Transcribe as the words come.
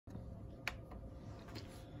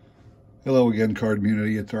Hello again, card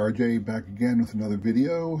community. It's RJ back again with another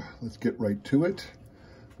video. Let's get right to it.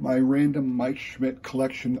 My random Mike Schmidt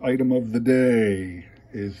collection item of the day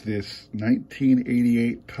is this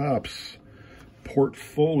 1988 Topps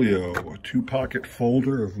portfolio, a two-pocket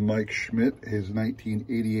folder of Mike Schmidt, his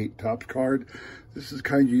 1988 Topps card. This is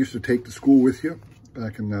kind you used to take to school with you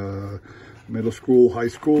back in middle school, high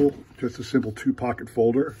school. Just a simple two-pocket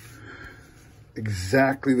folder.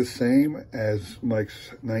 Exactly the same as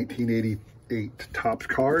Mike's 1988 Topps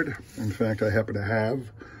card. In fact, I happen to have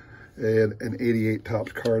an 88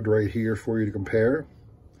 Topps card right here for you to compare.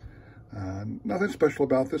 Nothing special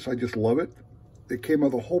about this. I just love it. It came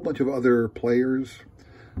with a whole bunch of other players.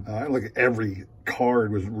 Like every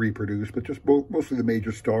card was reproduced, but just mostly the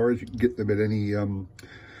major stars. You can get them at any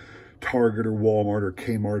Target or Walmart or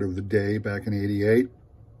Kmart of the day back in '88.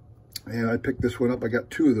 And I picked this one up. I got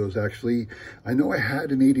two of those, actually. I know I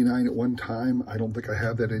had an 89 at one time. I don't think I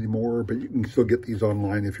have that anymore, but you can still get these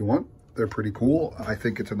online if you want. They're pretty cool. I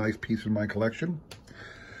think it's a nice piece in my collection.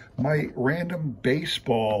 My random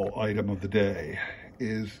baseball item of the day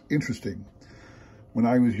is interesting. When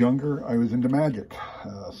I was younger, I was into Magic.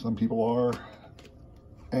 Some people are.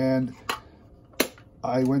 And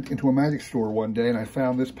I went into a Magic store one day and I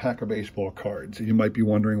found this pack of baseball cards. And you might be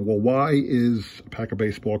wondering, well, why is a pack of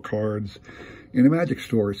baseball cards in a Magic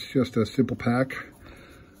store? It's just a simple pack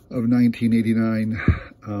of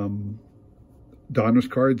 1989 Donruss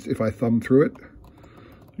cards. If I thumb through it,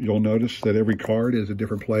 you'll notice that every card is a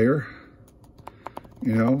different player.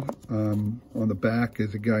 You know, on the back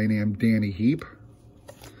is a guy named Danny Heap.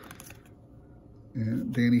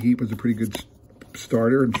 And Danny Heap was a pretty good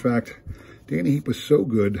starter. In fact, Danny Heap was so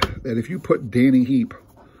good that if you put Danny Heap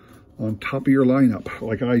on top of your lineup,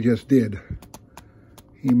 like I just did,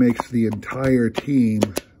 he makes the entire team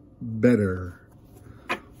better.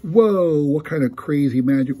 Whoa, what kind of crazy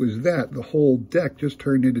magic was that? The whole deck just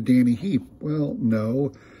turned into Danny Heap. Well,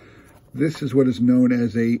 no. This is what is known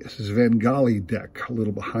as a Svengali deck. A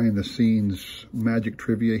little behind the scenes magic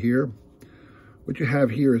trivia here. What you have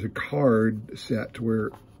here is a card set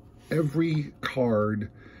where every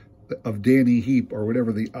card of Danny Heap, or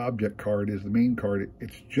whatever the object card is, the main card,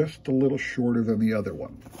 it's just a little shorter than the other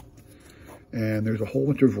one. And there's a whole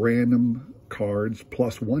bunch of random cards,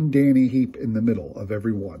 plus one Danny Heap in the middle of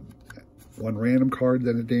every one. One random card,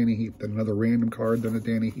 then a Danny Heap, then another random card, then a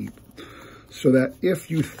Danny Heap. So that if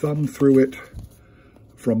you thumb through it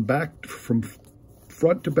from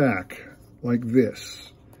front to back, like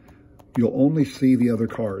this, you'll only see the other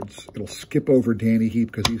cards. It'll skip over Danny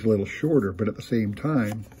Heap because he's a little shorter, but at the same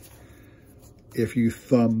time, if you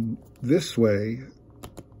thumb this way,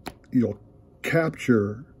 you'll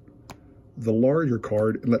capture the larger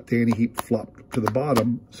card and let Danny Heap flop to the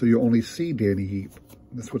bottom, so you only see Danny Heap.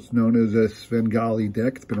 That's what's known as a Svengali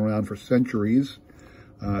deck. It's been around for centuries.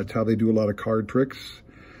 It's how they do a lot of card tricks.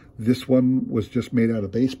 This one was just made out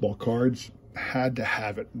of baseball cards. Had to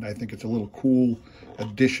have it, and I think it's a little cool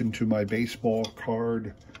addition to my baseball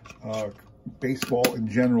card, baseball in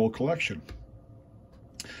general collection.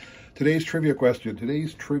 Today's trivia question.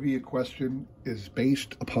 Today's trivia question is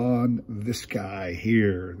based upon this guy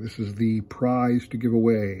here. This is the prize to give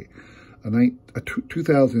away. A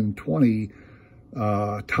 2020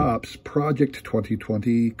 Topps Project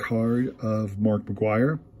 2020 card of Mark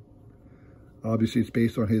McGwire. Obviously, it's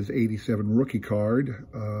based on his 87 rookie card.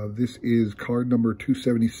 This is card number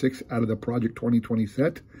 276 out of the Project 2020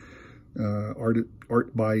 set.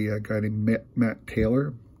 Art by a guy named Matt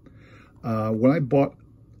Taylor. When I bought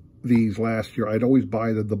these last year, I'd always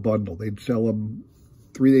buy the bundle. They'd sell them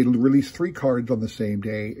they'd release 3 cards on the same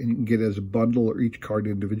day, and you can get it as a bundle or each card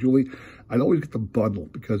individually. I'd always get the bundle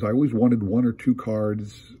because I always wanted 1 or 2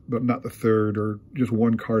 cards, but not the third, or just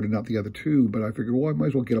 1 card and not the other 2. But I figured, well, I might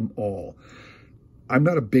as well get them all. I'm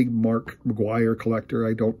not a big Mark McGwire collector.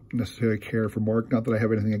 I don't necessarily care for Mark. Not that I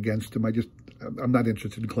have anything against him. I'm not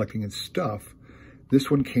interested in collecting his stuff. This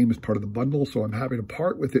one came as part of the bundle, so I'm happy to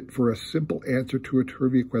part with it for a simple answer to a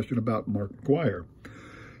trivia question about Mark McGwire.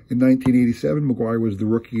 In 1987, McGwire was the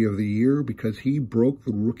Rookie of the Year because he broke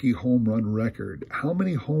the rookie home run record. How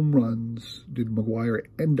many home runs did McGwire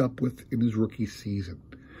end up with in his rookie season?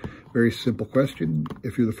 Very simple question.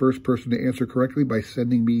 If you're the first person to answer correctly by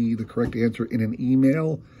sending me the correct answer in an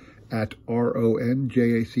email at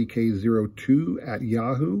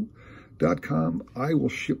ronjack02@yahoo.com, I will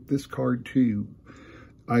ship this card to you.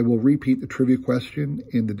 I will repeat the trivia question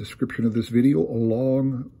in the description of this video,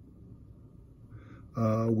 along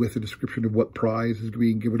with a description of what prize is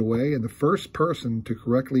being given away. And the first person to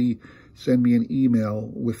correctly send me an email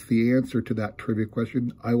with the answer to that trivia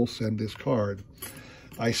question, I will send this card.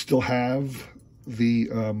 I still have the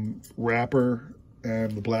wrapper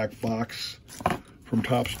and the black box from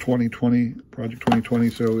Topps 2020, Project 2020,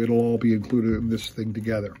 so it'll all be included in this thing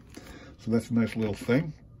together. So that's a nice little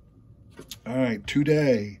thing. All right,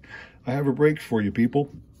 today I have a break for you people.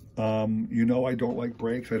 You know I don't like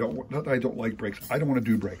breaks. Not that I don't like breaks. I don't want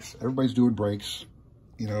to do breaks. Everybody's doing breaks.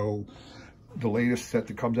 You know, the latest set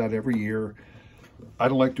that comes out every year. I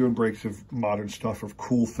don't like doing breaks of modern stuff, of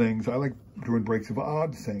cool things. I like doing breaks of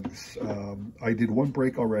odd things. I did one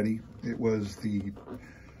break already. It was the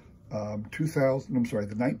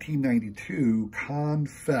 1992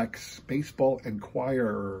 Confex Baseball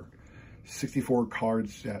Enquirer 64 card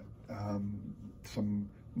set. Some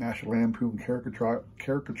National Lampoon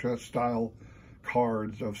caricature style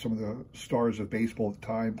cards of some of the stars of baseball at the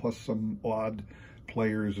time, plus some odd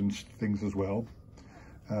players and things as well.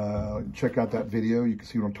 Check out that video. You can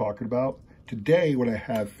see what I'm talking about. Today, what I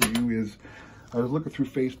have for you is, I was looking through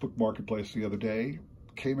Facebook Marketplace the other day,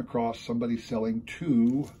 came across somebody selling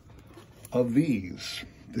 2 of these.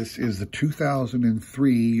 This is the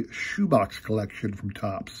 2003 Shoebox collection from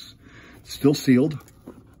Topps. Still sealed.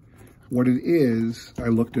 What it is, I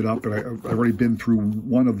looked it up, and I've already been through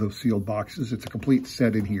one of the sealed boxes. It's a complete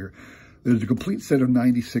set in here. There's a complete set of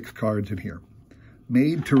 96 cards in here,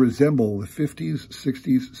 made to resemble the 50s,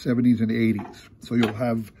 60s, 70s, and 80s. So you'll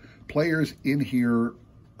have players in here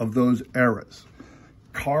of those eras.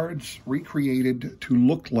 Cards recreated to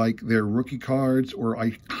look like their rookie cards or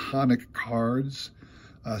iconic cards,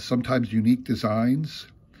 sometimes unique designs.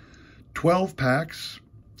 12 packs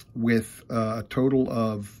with a total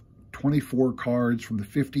of 24 cards from the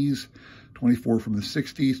 50s, 24 from the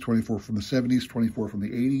 60s, 24 from the 70s, 24 from the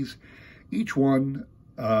 80s. Each one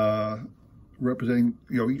representing,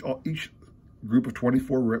 each group of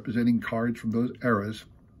 24 representing cards from those eras.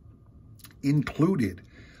 Included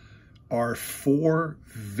are 4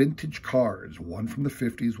 vintage cards, one from the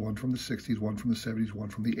 50s, one from the 60s, one from the 70s, one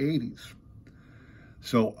from the 80s.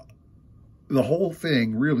 So the whole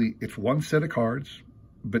thing, really, it's one set of cards,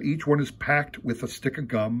 but each one is packed with a stick of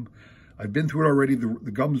gum. I've been through it already.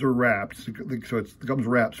 The gums are wrapped, so the gum's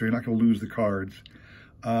wrapped, so you're not going to lose the cards.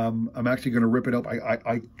 I'm actually going to rip it up.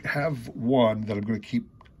 I have one that I'm going to keep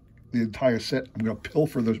the entire set. I'm going to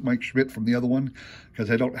pilfer the Mike Schmidt from the other one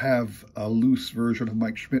because I don't have a loose version of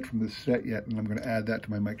Mike Schmidt from this set yet, and I'm going to add that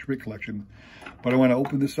to my Mike Schmidt collection. But I want to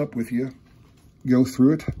open this up with you, go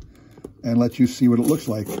through it, and let you see what it looks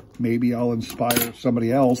like. Maybe I'll inspire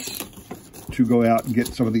somebody else to go out and get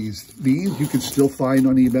some of these. These you can still find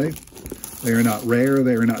on eBay. They are not rare.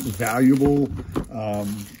 They are not valuable.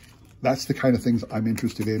 That's the kind of things I'm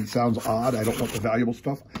interested in. It sounds odd. I don't want the valuable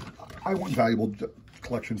stuff. I want valuable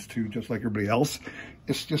collections too, just like everybody else.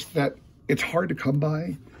 It's just that it's hard to come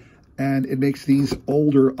by, and it makes these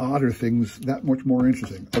older, odder things that much more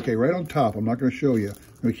interesting. Okay, right on top, I'm not going to show you.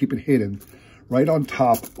 I'm going to keep it hidden. Right on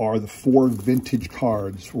top are the 4 vintage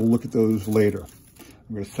cards. We'll look at those later.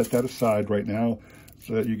 I'm going to set that aside right now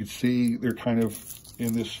so that you can see they're kind of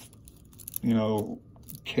in this,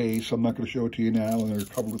 case. I'm not going to show it to you now, and they're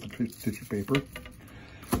covered with the tissue paper.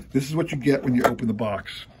 This is what you get when you open the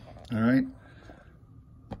box. All right.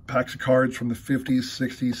 Packs of cards from the 50s,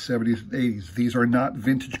 60s, 70s, and 80s. These are not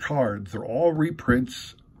vintage cards. They're all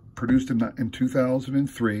reprints produced in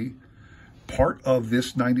 2003, part of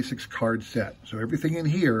this 96 card set. So everything in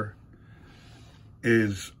here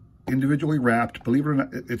is individually wrapped. Believe it or not,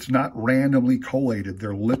 it's not randomly collated.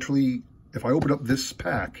 They're literally, if I open up this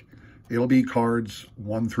pack, it'll be cards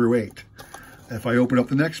 1 through 8. If I open up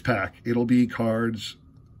the next pack, it'll be cards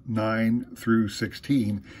 9 through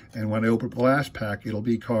 16. And when I open up the last pack, it'll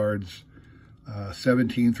be cards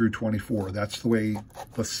 17 through 24. That's the way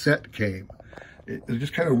the set came. It was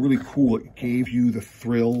just kind of really cool. It gave you the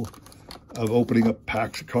thrill of opening up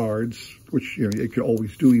packs of cards, which you could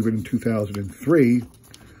always do even in 2003.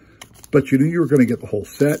 But you knew you were going to get the whole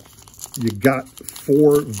set. You got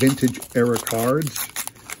 4 vintage era cards.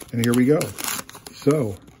 And here we go.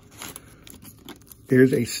 So,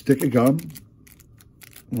 here's a stick of gum.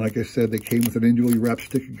 Like I said, they came with an individually wrapped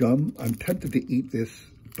stick of gum. I'm tempted to eat this,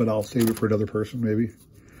 but I'll save it for another person, maybe.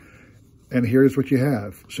 And here's what you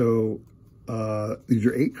have. So, these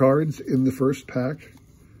are 8 cards in the first pack.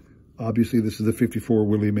 Obviously, this is the 54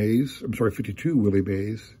 Willie Mays. I'm sorry, 52 Willie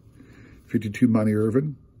Mays. 52 Monty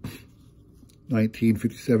Irvin.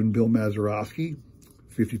 1957 Bill Mazeroski.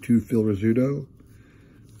 52 Phil Rizzuto.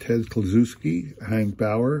 Ted Kluszewski, Hank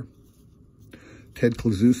Bauer. Ted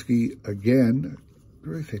Kluszewski again.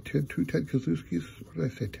 What did I say? 2 Ted Kluszewskis? What did I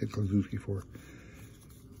say Ted Kluszewski for?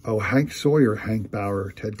 Oh, Hank Sawyer, Hank Bauer,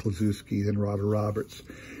 Ted Kluszewski, then Robert Roberts.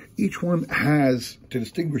 Each one has, to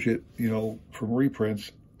distinguish it, from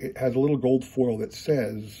reprints, it has a little gold foil that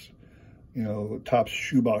says, you know, Topps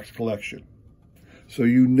Shoebox Collection. So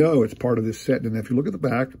you know it's part of this set. And if you look at the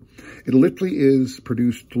back, it literally is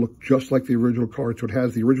produced to look just like the original card. So it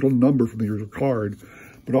has the original number from the original card,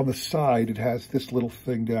 but on the side, it has this little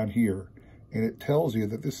thing down here. And it tells you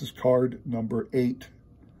that this is card number 8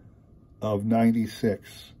 of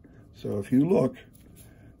 96. So if you look,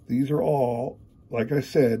 these are all, like I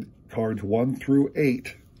said, cards 1 through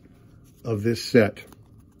 8 of this set.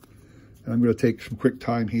 And I'm going to take some quick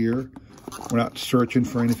time here. We're not searching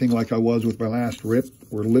for anything like I was with my last rip.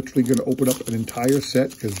 We're literally going to open up an entire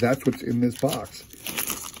set because that's what's in this box.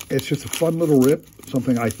 It's just a fun little rip,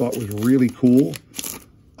 something I thought was really cool.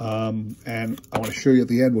 And I want to show you at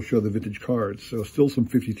the end, we'll show the vintage cards. So still some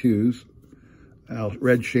 52s.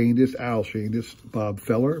 Red Shandis, Al Shandis, Bob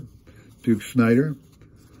Feller, Duke Snyder,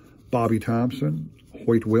 Bobby Thompson,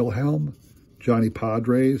 Hoyt Wilhelm, Johnny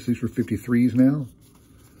Padres. These were 53s now.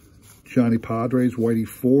 Johnny Padres, Whitey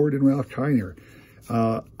Ford, and Ralph Kiner.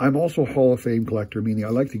 I'm also a Hall of Fame collector, meaning I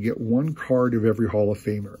like to get one card of every Hall of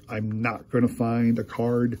Famer. I'm not going to find a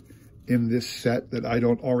card in this set that I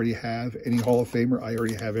don't already have any Hall of Famer. I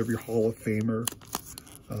already have every Hall of Famer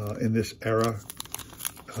in this era.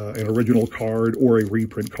 An original card or a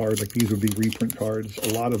reprint card, like these would be reprint cards.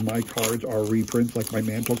 A lot of my cards are reprints, like my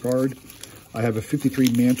Mantle card. I have a 53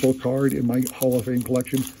 Mantle card in my Hall of Fame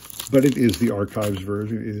collection, but it is the archives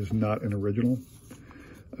version. It is not an original.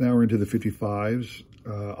 Now we're into the 55s.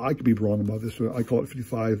 I could be wrong about this one. I call it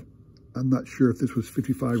 55. I'm not sure if this was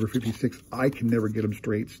 55 or 56. I can never get them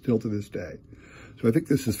straight still to this day. So I think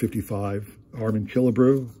this is 55. Armin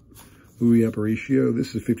Killebrew, Louis Aparicio.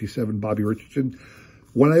 This is 57, Bobby Richardson.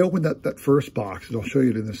 When I opened that first box, and I'll show you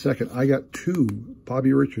it in a second, I got 2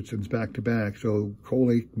 Bobby Richardsons back to back. So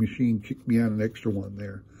Cole Machine kicked me out an extra one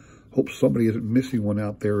there. Hope somebody isn't missing one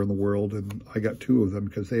out there in the world. And I got 2 of them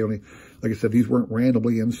because they only, like I said, these weren't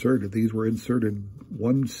randomly inserted. These were inserted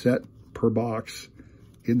one set per box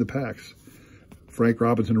in the packs. Frank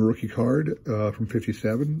Robinson rookie card from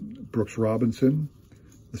 57. Brooks Robinson.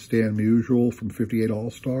 The Stan Musial from 58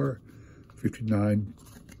 All-Star. 59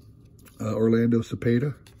 Orlando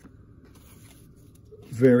Cepeda.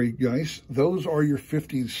 Very nice. Those are your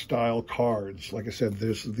 50s style cards. Like I said,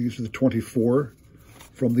 these are the 24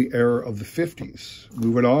 from the era of the 50s.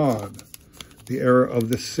 Moving on, the era of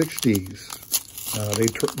the 60s.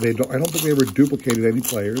 I don't think they ever duplicated any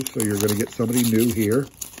players, so you're going to get somebody new here.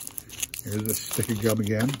 Here's a stick of gum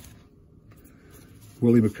again.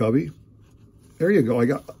 Willie McCovey. There you go. I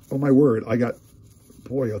got, oh my word, I got,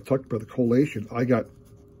 boy, I'll talk about the collation. I got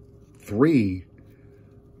 3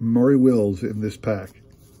 Murray Wills in this pack.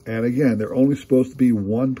 And again, they're only supposed to be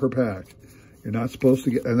 1 per pack. You're not supposed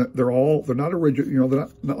to get, and they're not original, you know, they're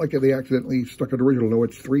not like they accidentally stuck an original. No,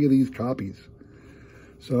 it's 3 of these copies.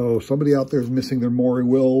 So somebody out there is missing their Maury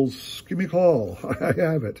Wills, give me a call. I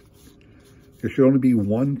have it. There should only be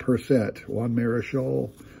 1 per set. Juan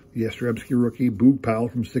Marichal, the Yastrzemski rookie, Boog Powell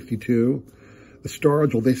from 62. The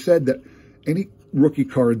Stargell, they said that any rookie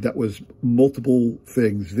card that was multiple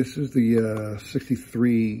things, this is the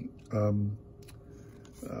 63,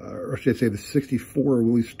 or should I say the 64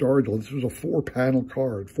 Willie Stargell. This was a 4-panel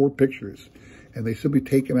card, 4 pictures. And they simply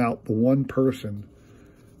taken out the 1 person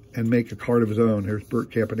and make a card of his own. Here's Bert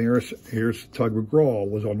Campaneris. Here's Tug McGraw,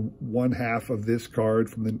 was on 1 half of this card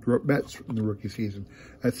from the Mets in the rookie season.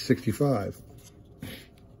 That's 65.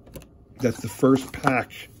 That's the first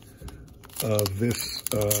pack of this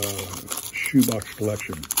shoebox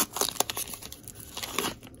collection.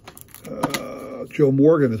 Joe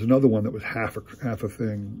Morgan is another one that was half a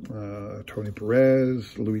thing. Tony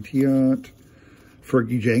Perez, Louis Tiant,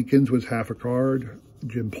 Fergie Jenkins was half a card.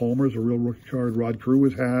 Jim Palmer's a real rookie card. Rod Carew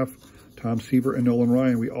was half. Tom Seaver and Nolan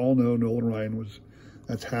Ryan. We all know Nolan Ryan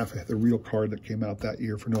that's half the real card that came out that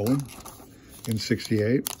year for Nolan in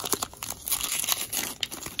 68.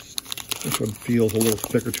 This one feels a little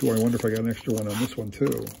thicker too. I wonder if I got an extra one on this one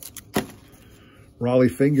too. Raleigh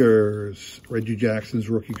Fingers, Reggie Jackson's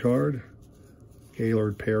rookie card.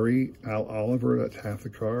 Gaylord Perry, Al Oliver, that's half the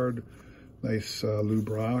card. Nice Lou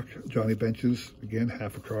Brock. Johnny Benches, again,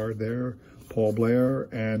 half a card there. Paul Blair,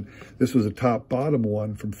 and this was a top-bottom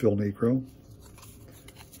one from Phil Necro.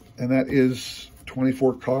 And that is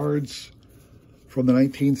 24 cards from the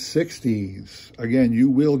 1960s. Again, you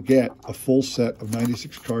will get a full set of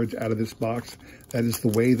 96 cards out of this box. That is the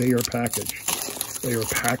way they are packaged. They are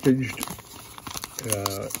packaged,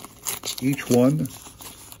 each one,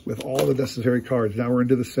 with all the necessary cards. Now we're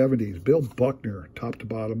into the 70s. Bill Buckner, top to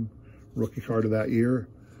bottom, rookie card of that year.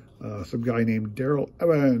 Some guy named Darrell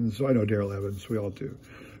Evans. I know Darrell Evans. We all do.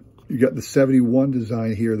 You got the 71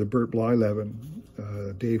 design here, the Burt Blyleven.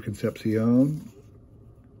 Dave Concepcion,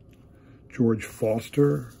 George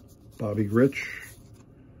Foster, Bobby Rich,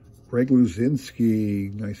 Greg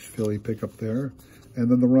Luzinski, nice Philly pickup there. And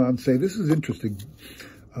then the Ron Say. This is interesting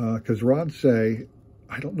because Ron Say,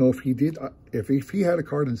 I don't know if he did, if he had a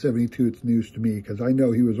card in 72, it's news to me because I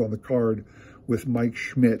know he was on the card with Mike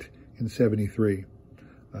Schmidt in 73.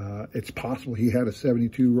 It's possible he had a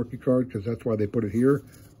 72 rookie card because that's why they put it here.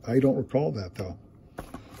 I don't recall that though.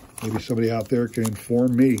 Maybe somebody out there can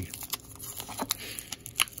inform me.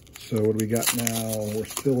 So what do we got now? We're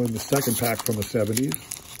still in the second pack from the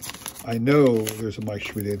 70s. I know there's a Mike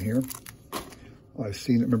Schmidt in here. I've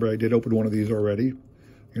seen it. Remember, I did open one of these already.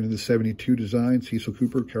 Into the 72 design, Cecil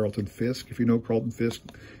Cooper, Carlton Fisk. If you know Carlton Fisk,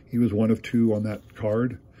 he was one of two on that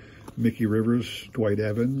card. Mickey Rivers, Dwight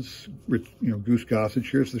Evans, Goose Gossage.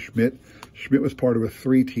 Here's the Schmidt. Schmidt was part of a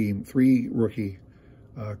three rookie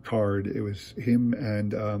card. It was him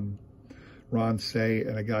and Ron Say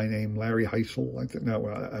and a guy named Larry Heisel.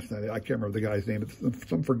 That's not it. I can't remember the guy's name. It's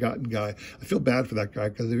some forgotten guy. I feel bad for that guy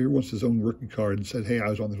because if he wants his own rookie card and said, hey, I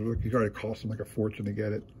was on this rookie card, it cost him like a fortune to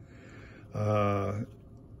get it.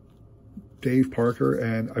 Dave Parker,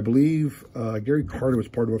 and I believe Gary Carter was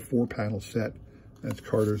part of a 4-panel set. That's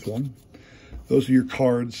Carter's one. Those are your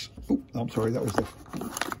cards. Oh, I'm sorry,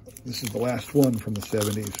 this is the last one from the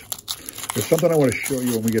 70s. There's something I want to show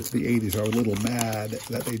you when we get to the 80s. I was a little mad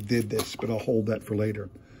that they did this, but I'll hold that for later.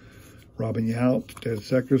 Robin Yount, Ted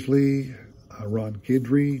Seckersley, Ron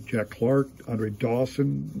Guidry, Jack Clark, Andre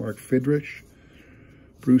Dawson, Mark Fidrich,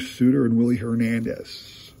 Bruce Sutter, and Willie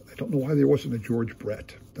Hernandez. I don't know why there wasn't a George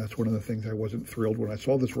Brett. That's one of the things I wasn't thrilled when I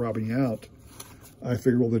saw this Robin Yount. I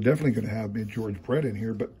figured, well, they're definitely going to have a George Brett in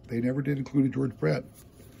here, but they never did include a George Brett.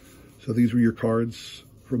 So these were your cards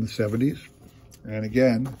from the 70s. And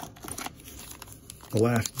again, the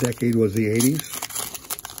last decade was the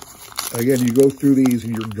 80s. Again, you go through these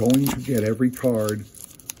and you're going to get every card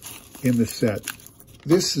in the set.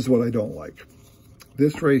 This is what I don't like.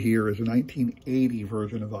 This right here is a 1980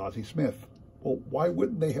 version of Ozzie Smith. Well, why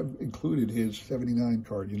wouldn't they have included his 79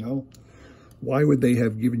 card, you know? Why would they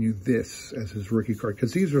have given you this as his rookie card?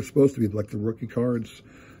 Because these are supposed to be like the rookie cards.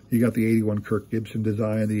 You got the 81 Kirk Gibson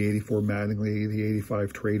design, the 84 Mattingly, the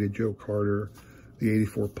 85 traded Joe Carter, the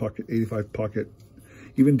 84 Puckett, 85 Puckett.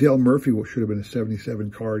 Even Dale Murphy should have been a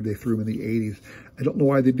 77 card. They threw him in the 80s. I don't know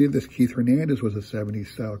why they did this. Keith Hernandez was a 70s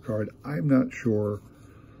style card. I'm not sure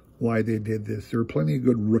why they did this. There were plenty of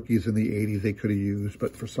good rookies in the 80s they could have used,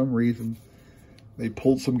 but for some reason, they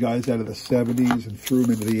pulled some guys out of the 70s and threw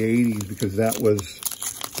them into the 80s because that was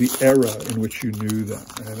the era in which you knew them.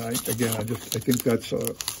 And I think that's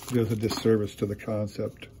there's a disservice to the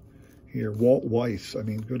concept here. Walt Weiss, I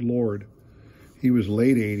mean, good Lord. He was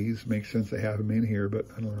late 80s. Makes sense they have him in here, but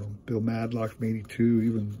I don't know. Bill Madlock from 82,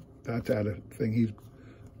 even that's out of thing. He's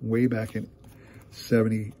way back in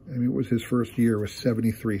 70. I mean, it was his first year was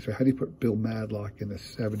 73. So how do you put Bill Madlock in the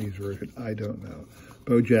 70s version? I don't know.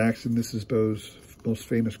 Bo Jackson, this is Bo's most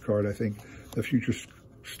famous card, I think. The Future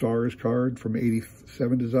Stars card from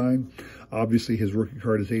 87 design. Obviously, his rookie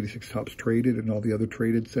card is 86 Topps traded and all the other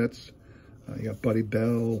traded sets. You got Buddy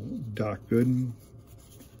Bell, Doc Gooden,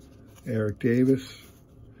 Eric Davis,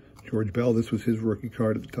 George Bell. This was his rookie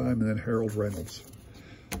card at the time, and then Harold Reynolds.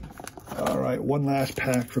 All right, one last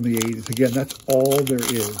pack from the 80s. Again, that's all there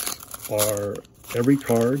is, are every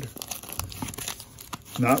card,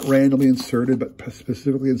 not randomly inserted, but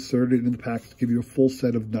specifically inserted in the packs to give you a full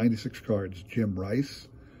set of 96 cards. Jim Rice,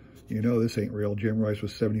 you know this ain't real. Jim Rice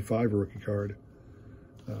was 75, a rookie card.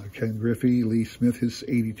 Ken Griffey, Lee Smith, his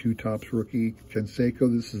 82 Topps rookie. Ken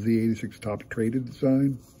Seiko, this is the 86 Topps traded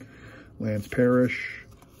design. Lance Parrish,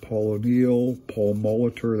 Paul O'Neill, Paul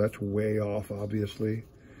Molitor, that's way off, obviously.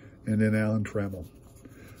 And then Alan Trammell.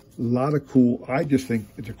 A lot of cool, I just think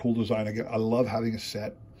it's a cool design. Again, I love having a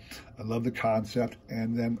set. I love the concept.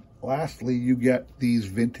 And then lastly, you get these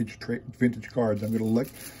vintage cards. I'm going to look.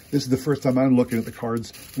 This is the first time I'm looking at the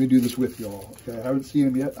cards. Let me do this with you all. Okay, I haven't seen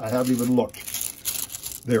them yet. I haven't even looked.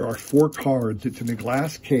 There are 4 cards. It's in a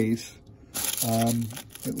glass case.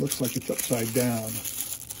 It looks like it's upside down.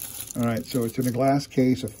 All right, so it's in a glass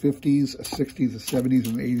case, a 50s, a 60s, a 70s,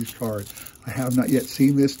 and an 80s card. I have not yet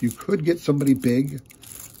seen this. You could get somebody big.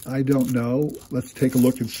 I don't know. Let's take a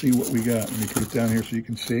look and see what we got. Let me put it down here so you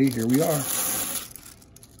can see. Here we are.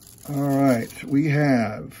 All right, we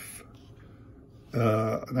have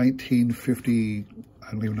 1950,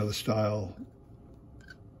 I don't even know the style,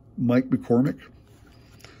 Mike McCormick.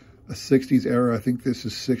 A 60s era, I think this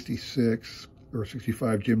is 66 or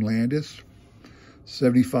 65, Jim Landis.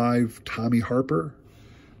 75, Tommy Harper,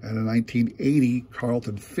 and a 1980,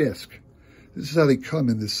 Carlton Fisk. This is how they come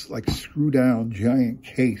in this like screw down giant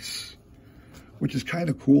case, which is kind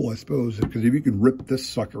of cool, I suppose, because if you can rip this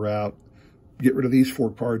sucker out, get rid of these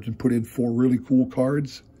 4 cards and put in 4 really cool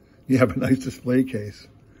cards, you have a nice display case.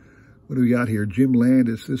 What do we got here? Jim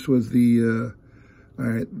Landis. This was the, all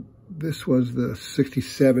right, this was the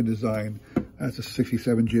 67 design. That's a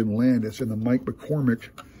 67 Jim Landis. And the Mike McCormick,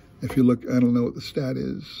 if you look, I don't know what the stat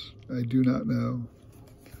is. I do not know.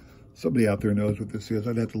 Somebody out there knows what this is.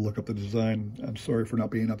 I'd have to look up the design. I'm sorry for not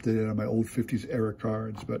being up to date on my old 50s era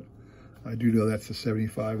cards, but I do know that's the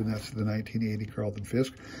 75 and that's the 1980 Carlton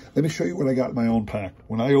Fisk. Let me show you what I got in my own pack.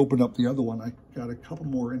 When I opened up the other one, I got a couple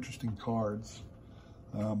more interesting cards.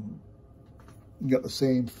 You got the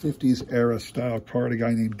same 50s era style card, a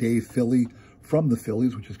guy named Dave Philly from the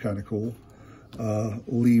Phillies, which is kind of cool.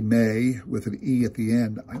 Lee May with an E at the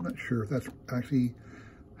end. I'm not sure if that's actually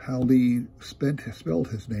how Lee spelled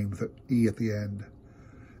his name with an E at the end.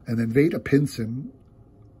 And then Vada Pinson,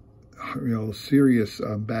 you know, serious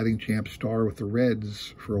batting champ star with the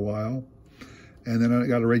Reds for a while. And then I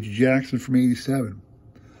got a Reggie Jackson from 87.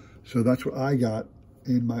 So that's what I got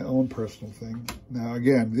in my own personal thing. Now,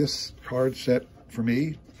 again, this card set for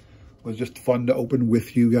me was just fun to open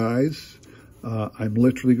with you guys. I'm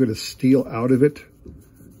literally going to steal out of it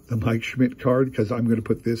the Mike Schmidt card because I'm going to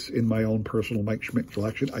put this in my own personal Mike Schmidt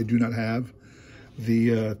collection. I do not have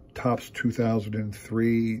the Topps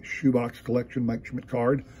 2003 Shoebox collection Mike Schmidt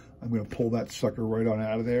card. I'm going to pull that sucker right on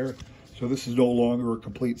out of there. So this is no longer a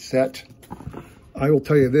complete set. I will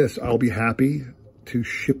tell you this, I'll be happy to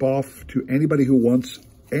ship off to anybody who wants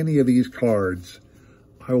any of these cards.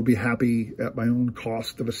 I will be happy at my own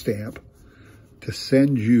cost of a stamp to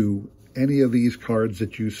send you any of these cards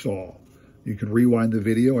that you saw. You can rewind the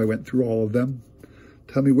video. I went through all of them.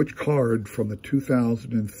 Tell me which card from the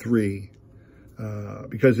 2003,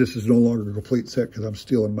 because this is no longer a complete set because I'm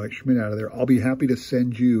stealing Mike Schmidt out of there. I'll be happy to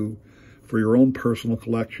send you for your own personal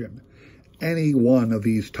collection any one of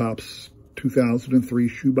these Topps 2003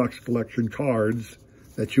 Shoebox collection cards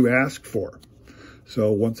that you ask for.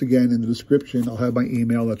 So once again, in the description, I'll have my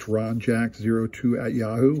email. That's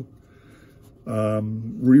ronjack02@yahoo.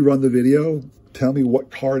 Rerun the video. Tell me what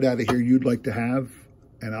card out of here you'd like to have,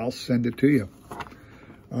 and I'll send it to you.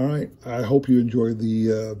 All right. I hope you enjoyed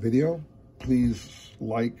the video. Please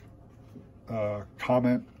like,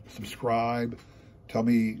 comment, subscribe. Tell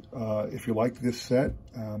me if you like this set.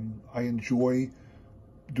 I enjoy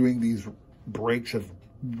doing these breaks of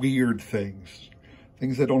weird things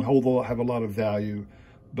that don't have a lot of value,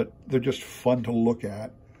 but they're just fun to look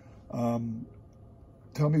at.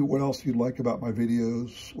 Tell me what else you like about my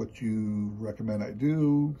videos, what you recommend I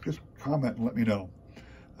do. Just comment and let me know.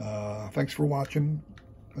 Thanks for watching.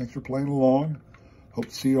 Thanks for playing along. Hope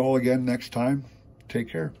to see you all again next time. Take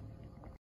care.